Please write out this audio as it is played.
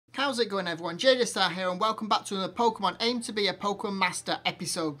How's it going everyone? JJ here and welcome back to another Pokemon Aim to be a Pokemon Master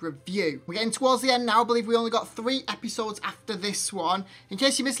episode review. We're getting towards the end now. I believe we only got 3 episodes after this one. In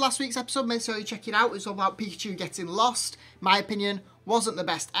case you missed last week's episode, make sure you check it out. It's all about Pikachu getting lost. My opinion, wasn't the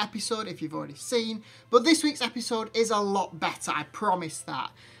best episode if you've already seen. But this week's episode is a lot better, I promise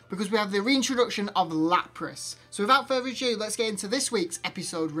that. Because we have the reintroduction of Lapras. So without further ado, let's get into this week's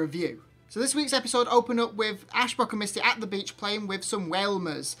episode review. So this week's episode opened up with Ash, Brock and Misty at the beach playing with some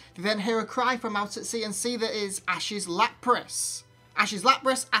Whalmers. They then hear a cry from out at sea and see that it is Ash's Lapras. Ash's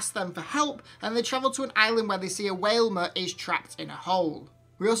Lapras asks them for help and they travel to an island where they see a Whalmer is trapped in a hole.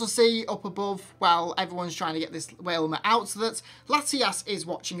 We also see up above, while everyone's trying to get this Whalmer out, that Latias is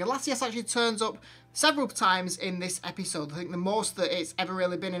watching. And Latias actually turns up several times in this episode. I think the most that it's ever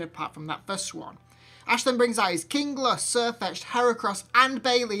really been in apart from that first one. Ash then brings out his Kingler, Surfetch'd, Heracross and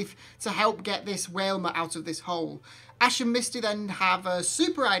Bayleaf to help get this Whalmer out of this hole. Ash and Misty then have a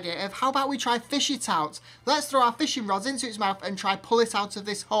super idea of how about we try fish it out. Let's throw our fishing rods into its mouth and try pull it out of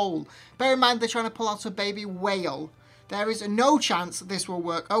this hole. Bear in mind they're trying to pull out a baby whale. There is no chance this will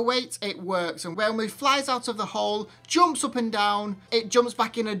work. Oh wait, it works. And Whalmer flies out of the hole, jumps up and down, it jumps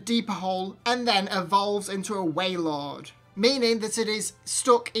back in a deeper hole and then evolves into a Wailord. Meaning that it is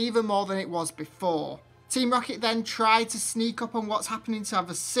stuck even more than it was before. Team Rocket then try to sneak up on what's happening to have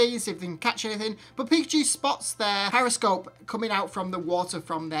a see if they can catch anything, but Pikachu spots their periscope coming out from the water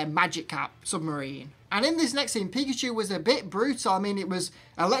from their Magikarp submarine. And in this next scene, Pikachu was a bit brutal. I mean, it was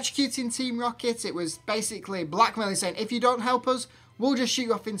electrocuting Team Rocket. It was basically blackmailing, saying, if you don't help us, we'll just shoot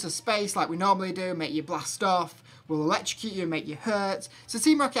you off into space like we normally do, make you blast off. We'll electrocute you and make you hurt. So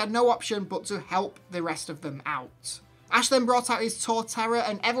Team Rocket had no option but to help the rest of them out. Ash then brought out his Torterra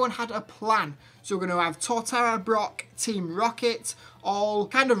and everyone had a plan. So we're going to have Torterra, Brock, Team Rocket, all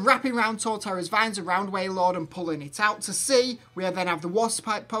kind of wrapping around Torterra's vines around Wailord and pulling it out to sea. We then have the water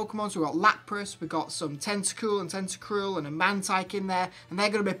type Pokemon, so we've got Lapras, we've got some Tentacool and Tentacruel and a Mantike in there. And they're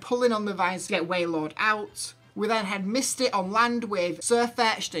going to be pulling on the vines to get Wailord out. We then had Misty on land with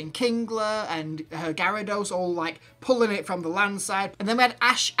Surfetch'd and Kingler and her Gyarados all like pulling it from the land side. And then we had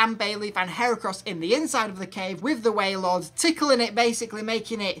Ash and Bayleaf and Heracross in the inside of the cave with the Wailord, tickling it, basically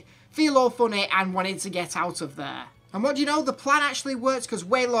making it feel all funny and wanting to get out of there. And what do you know? The plan actually worked because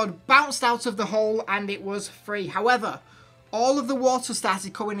Wailord bounced out of the hole and it was free. However, all of the water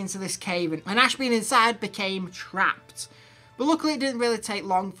started coming into this cave and Ash being inside became trapped. But luckily it didn't really take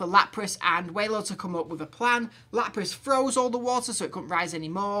long for Lapras and Wailord to come up with a plan. Lapras froze all the water so it couldn't rise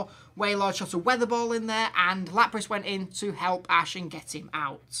anymore. Wailord shot a weather ball in there and Lapras went in to help Ash and get him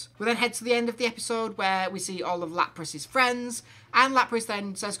out. We then head to the end of the episode where we see all of Lapras' friends and Lapras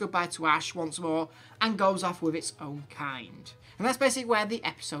then says goodbye to Ash once more and goes off with its own kind. And that's basically where the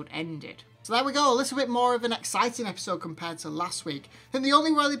episode ended. So there we go, a little bit more of an exciting episode compared to last week. And the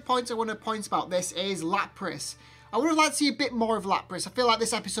only really point I want to point about this is Lapras. I would have liked to see a bit more of Lapras. I feel like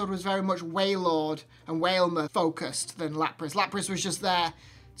this episode was very much Wailord and Whalmer focused than Lapras. Lapras was just there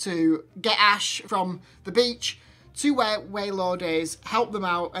to get Ash from the beach to where Wailord is, help them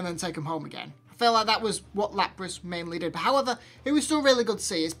out, and then take them home again. I feel like that was what Lapras mainly did. But however, it was still really good to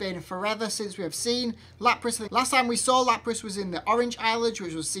see. It's been forever since we have seen Lapras. Last time we saw Lapras was in the Orange Island,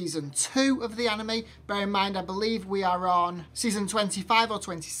 which was season 2 of the anime. Bear in mind, I believe we are on season 25 or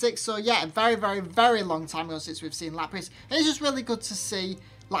 26. So yeah, a very, very, very long time ago since we've seen Lapras. And it's just really good to see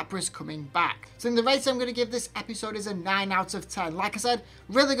Lapras coming back. So in the rating I'm going to give this episode is a 9 out of 10. Like I said,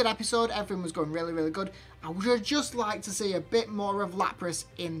 really good episode. Everything was going really, really good. I would have just liked to see a bit more of Lapras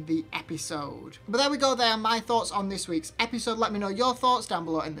in the episode. But there we go, there are my thoughts on this week's episode. Let me know your thoughts down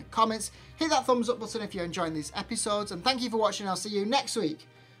below in the comments. Hit that thumbs up button if you're enjoying these episodes. And thank you for watching. I'll see you next week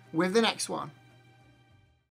with the next one.